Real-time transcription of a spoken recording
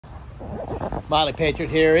Molly Patriot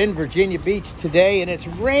here in Virginia Beach today, and it's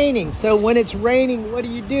raining. So when it's raining, what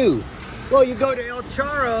do? Well, you go to El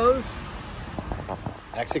Charro's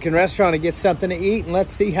Mexican restaurant to get something to eat, and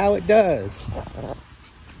let's see how it does.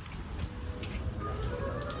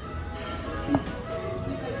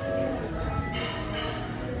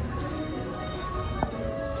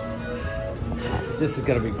 This is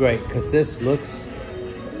gonna be great because this looks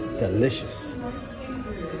delicious.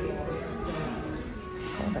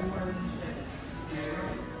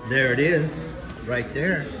 There it is, right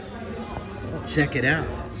there. Check it out.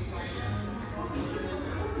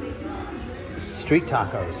 Street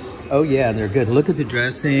tacos. Oh yeah, and they're good. Look at the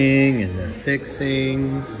dressing and their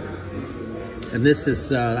fixings. And this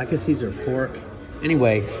is, I guess these are pork.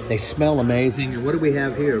 Anyway, they smell amazing. And what do we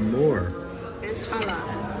have here? More.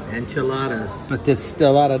 Enchiladas. Enchiladas. But there's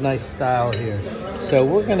still a lot of nice style here. So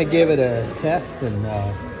we're gonna give it a test and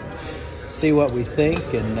see what we think,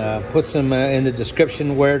 and put some in the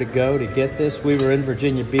description where to go to get this. We were in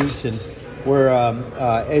Virginia Beach, and we're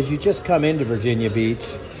as you just come into Virginia Beach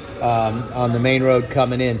on the main road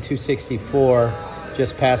coming in 264,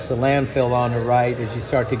 just past the landfill on the right, as you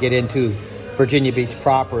start to get into Virginia Beach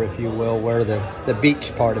proper, if you will, where the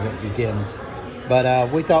beach part of it begins.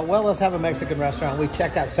 But we thought, well, let's have a Mexican restaurant. We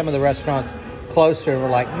checked out some of the restaurants closer, and we're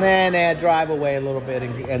like, nah, drive away a little bit,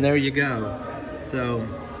 and there you go. So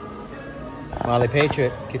Molly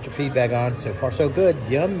Patriot, get your feedback on. So far, so good.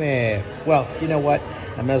 Yummy. Well, you know what?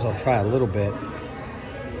 I might as well try a little bit.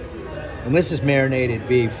 And this is marinated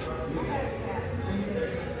beef.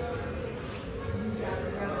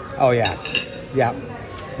 Oh, yeah. Yeah.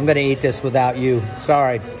 I'm going to eat this without you.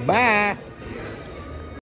 Sorry. Bye.